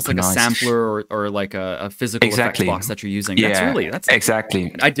 Which is almost super like nice. A sampler or like a physical effects box that you're using. That's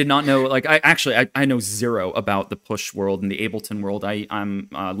exactly. I did not know. Like I know zero about the Push world and the Ableton world. I'm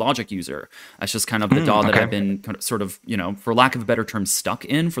a Logic user. That's just kind of the DAW that I've been kind of, sort of, for lack of a better term, stuck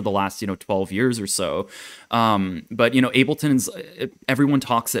in for the last 12 years or so. But Ableton's, everyone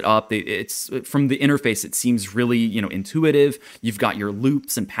talks it up. It's from the interface. It seems really intuitive. You've got your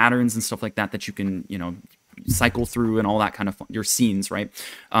loops and patterns and stuff like that you can cycle through and all that kind of your scenes, right?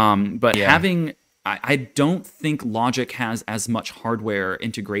 But having, I don't think Logic has as much hardware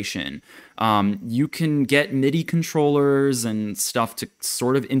integration. You can get MIDI controllers and stuff to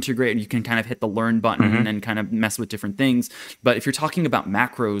sort of integrate. You can kind of hit the learn button and kind of mess with different things. But if you're talking about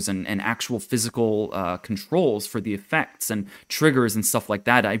macros and actual physical controls for the effects and triggers and stuff like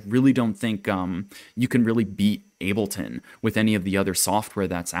that, I really don't think you can really beat Ableton with any of the other software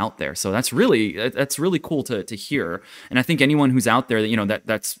that's out there. So that's really cool to hear. And I think anyone who's out there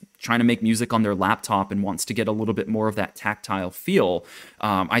that's trying to make music on their laptop and wants to get a little bit more of that tactile feel,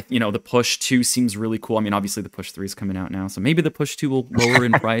 the Push 2 seems really cool. I mean, obviously the Push 3 is coming out now, so maybe the Push 2 will lower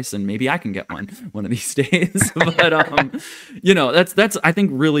in price and maybe I can get one of these days. But that's I think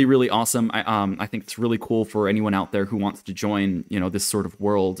really, really awesome. I think it's really cool for anyone out there who wants to join this sort of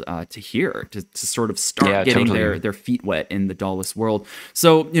world to hear, to sort of start getting their feet wet in the DAWless world.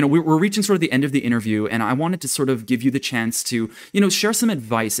 So we're reaching sort of the end of the interview, and I wanted to sort of give you the chance to share some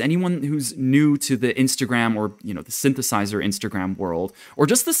advice. Anyone who's new to the Instagram or the synthesizer Instagram world, or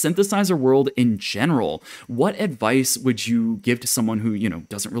just the synthesizer world in general, what advice would you give to someone who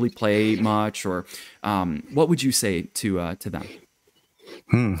doesn't really play much, or what would you say to them?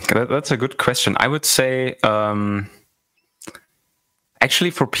 That's a good question. I would say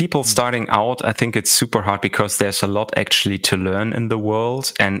Actually, for people starting out, I think it's super hard because there's a lot actually to learn in the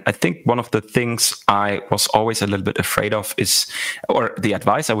world. And I think one of the things I was always a little bit afraid of or the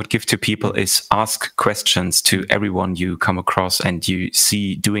advice I would give to people is ask questions to everyone you come across and you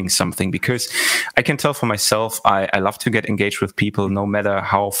see doing something. Because I can tell for myself, I love to get engaged with people no matter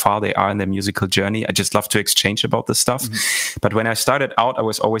how far they are in their musical journey. I just love to exchange about this stuff. But when I started out, I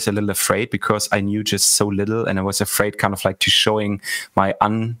was always a little afraid because I knew just so little, and I was afraid kind of like to showing my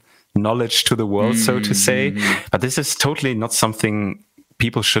unknowledge to the world, so to say. But this is totally not something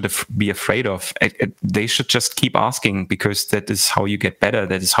people should be afraid of. They should just keep asking, because that is how you get better.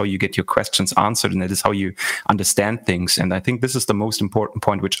 That is how you get your questions answered, and that is how you understand things. And I think this is the most important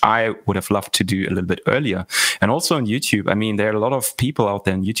point, which I would have loved to do a little bit earlier. And also on YouTube, I mean, there are a lot of people out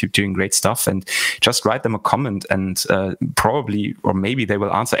there on YouTube doing great stuff, and just write them a comment and probably, or maybe they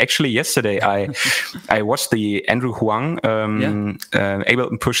will answer. Actually, yesterday I watched the Andrew Huang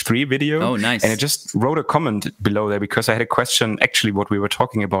Ableton Push 3 video. Oh, nice. And I just wrote a comment below there because I had a question, actually what we were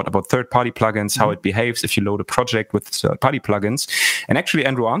talking about third-party plugins, how it behaves if you load a project with third-party plugins. And actually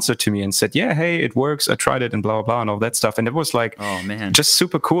Andrew answered to me and said, yeah, hey, it works, I tried it, and blah, blah, blah, and all that stuff. And it was like, oh man, just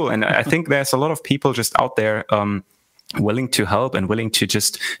super cool. And I think there's a lot of people just out there willing to help and willing to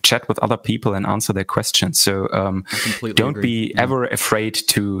just chat with other people and answer their questions. So don't be ever afraid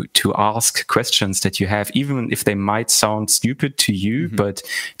to ask questions that you have, even if they might sound stupid to you, but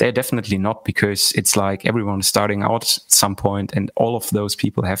they're definitely not, because it's like everyone is starting out at some point, and all of those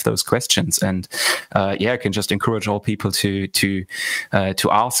people have those questions. And I can just encourage all people to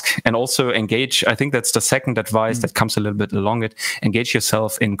ask and also engage. I think that's the second advice that comes a little bit along it. Engage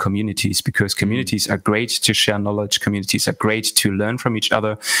yourself in communities, because communities are great to share knowledge. Communities are great to learn from each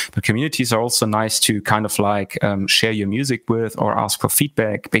other, but communities are also nice to kind of like share your music with or ask for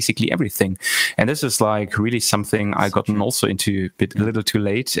feedback, basically everything. And this is like really something I gotten also into a little too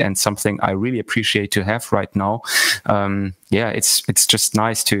late, and something I really appreciate to have right now. It's just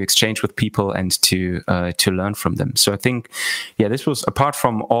nice to exchange with people and to learn from them. So I think, this was, apart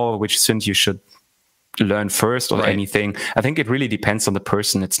from all which synth you should learn first or anything, I think it really depends on the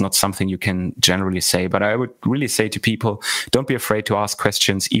person. It's not something you can generally say, but I would really say to people, don't be afraid to ask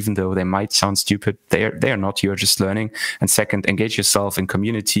questions, even though they might sound stupid. They're not. You're just learning. And second, engage yourself in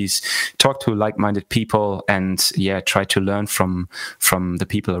communities, talk to like-minded people, and try to learn from the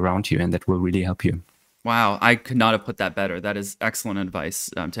people around you, and that will really help you. Wow, I could not have put that better. That is excellent advice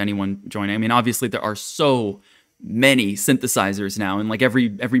to anyone joining. I mean, obviously there are so many synthesizers now, and like every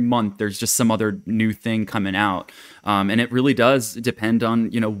month there's just some other new thing coming out, and it really does depend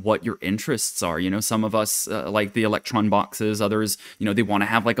on what your interests are. Some of us like the Electron boxes, others they want to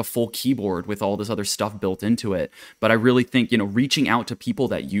have like a full keyboard with all this other stuff built into it. But I really think reaching out to people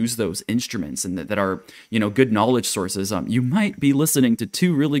that use those instruments and that are good knowledge sources. You might be listening to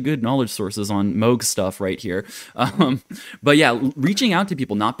two really good knowledge sources on Moog stuff right here, but reaching out to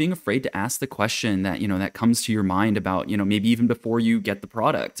people, not being afraid to ask the question that that comes to your mind about maybe even before you get the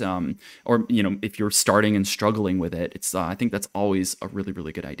product, or if you're starting and struggling with it. It's I think that's always a really,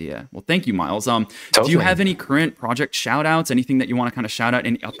 really good idea. Well, thank you, Miles. Totally. Do you have any current project shout outs, anything that you want to kind of shout out,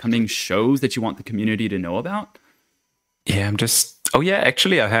 any upcoming shows that you want the community to know about?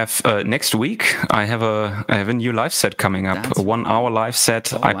 Actually I have next week I have a new live set coming up. That's a 1 hour live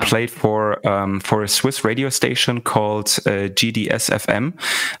set. I played for a Swiss radio station called GDS FM,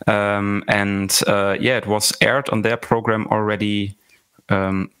 it was aired on their program already.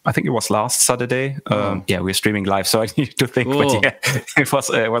 I think it was last Saturday. We're streaming live, so I need to think. Cool. But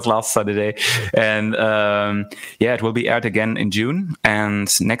it was last Saturday, and it will be aired again in June. And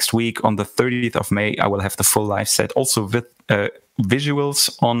next week on the 30th of May, I will have the full live set, also with visuals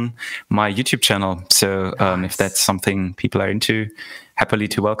on my YouTube channel. So if that's something people are into, happily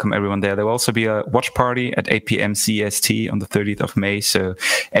to welcome everyone there. There will also be a watch party at 8 p.m. CST on the 30th of May. So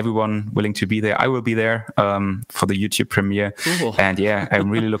everyone willing to be there, I will be there for the YouTube premiere. Cool. And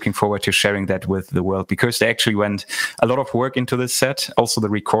I'm really looking forward to sharing that with the world, because they actually went a lot of work into this set. Also the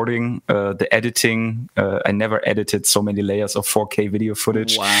recording, the editing. I never edited so many layers of 4K video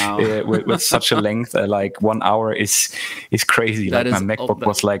footage. Wow. with such a length. Like 1 hour is crazy. That like my MacBook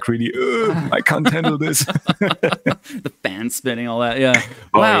was like really, I can't handle this. The fan spinning, all that. Yeah.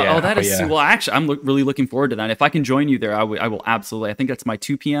 Wow. That is well. Actually, I'm really looking forward to that. If I can join you there, I will absolutely. I think that's my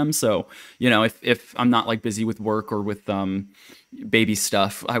 2 p.m. So if I'm not like busy with work or with baby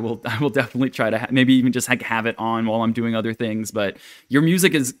stuff. I will definitely try to maybe even just like have it on while I'm doing other things. But your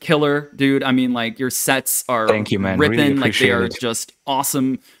music is killer, dude. I mean, like your sets are Thank you, man. ripping. Really like they are it. just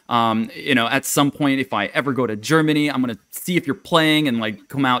awesome. At some point, if I ever go to Germany, I'm gonna see if you're playing and like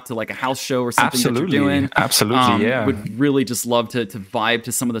come out to like a house show or something that you're doing. Absolutely, yeah. Would really just love to vibe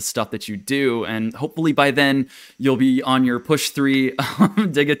to some of the stuff that you do, and hopefully by then you'll be on your Push 3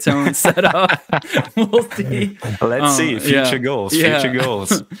 Digatone setup. We'll see. Let's see. Future goals.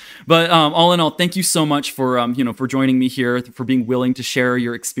 But all in all, thank you so much for for joining me here, for being willing to share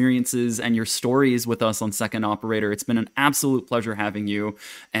your experiences and your stories with us on Second Operator. It's been an absolute pleasure having you.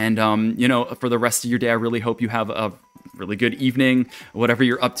 And, for the rest of your day, I really hope you have a really good evening, whatever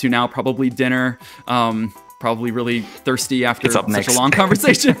you're up to now, probably dinner, probably really thirsty after such a long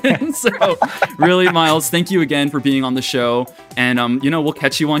conversation. So really, Miles, thank you again for being on the show. And, we'll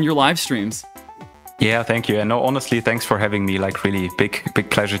catch you on your live streams. Yeah, thank you. And no, honestly, thanks for having me. Like, really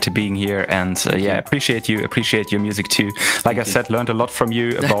big pleasure to being here. And appreciate your music too. Like I said, learned a lot from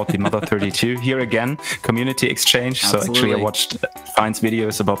you about the Mother 32. Here again, community exchange. Absolutely. So actually I watched Fine's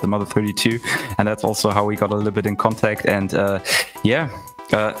videos about the Mother 32, and that's also how we got a little bit in contact. And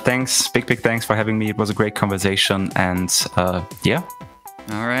thanks, big thanks for having me. It was a great conversation. And All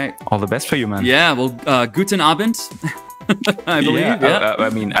right. All the best for you, man. Yeah, well, guten Abend. I believe. Yeah. I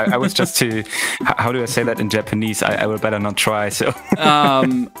was just how do I say that in Japanese? I would better not try. So,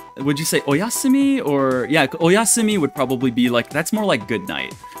 would you say oyasumi or oyasumi would probably be like, that's more like good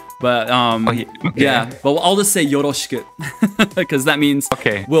night. But but I'll just say yoroshiku because that means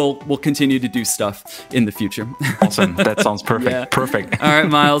we'll continue to do stuff in the future. Awesome. That sounds perfect. Yeah. Perfect. All right,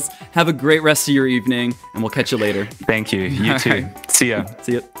 Miles. Have a great rest of your evening, and we'll catch you later. Thank you. You too. Right. See ya.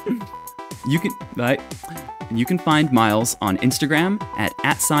 You can find Miles on Instagram at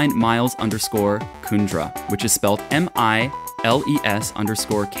 @Miles_Kvndra, which is spelled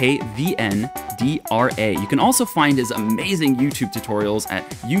MILES_KVNDRA. You can also find his amazing YouTube tutorials at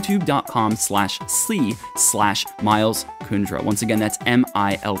youtube.com/C/Miles Kvndra. Once again, that's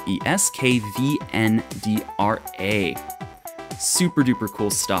MILESKVNDRA. Super duper cool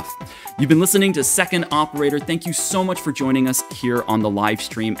stuff. You've been listening to Second Operator. Thank you so much for joining us here on the live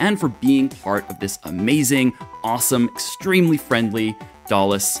stream and for being part of this amazing, awesome, extremely friendly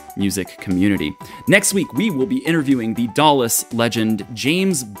Dallas music community. Next week, we will be interviewing the Dallas legend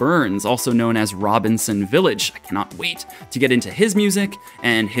James Burns, also known as Robinson Village. I cannot wait to get into his music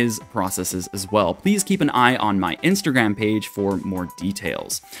and his processes as well. Please keep an eye on my Instagram page for more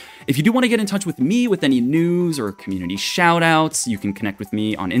details. If you do want to get in touch with me with any news or community shout-outs, you can connect with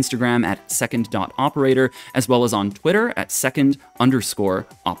me on Instagram at second.operator, as well as on Twitter at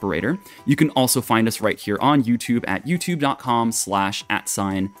second_operator. You can also find us right here on YouTube at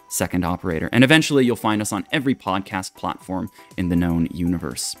youtube.com/@secondoperator. And eventually you'll find us on every podcast platform in the known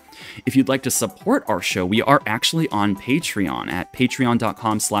universe. If you'd like to support our show, we are actually on Patreon at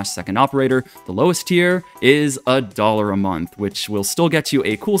patreon.com/secondoperator. The lowest tier is $1 a month, which will still get you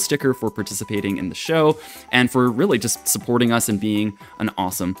a cool sticker for participating in the show and for really just supporting us and being an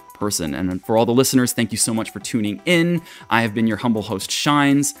awesome person. And for all the listeners, thank you so much for tuning in. I have been your humble host,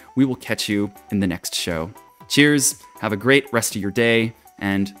 Shines. We will catch you in the next show. Cheers, have a great rest of your day,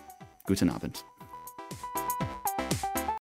 and guten Abend.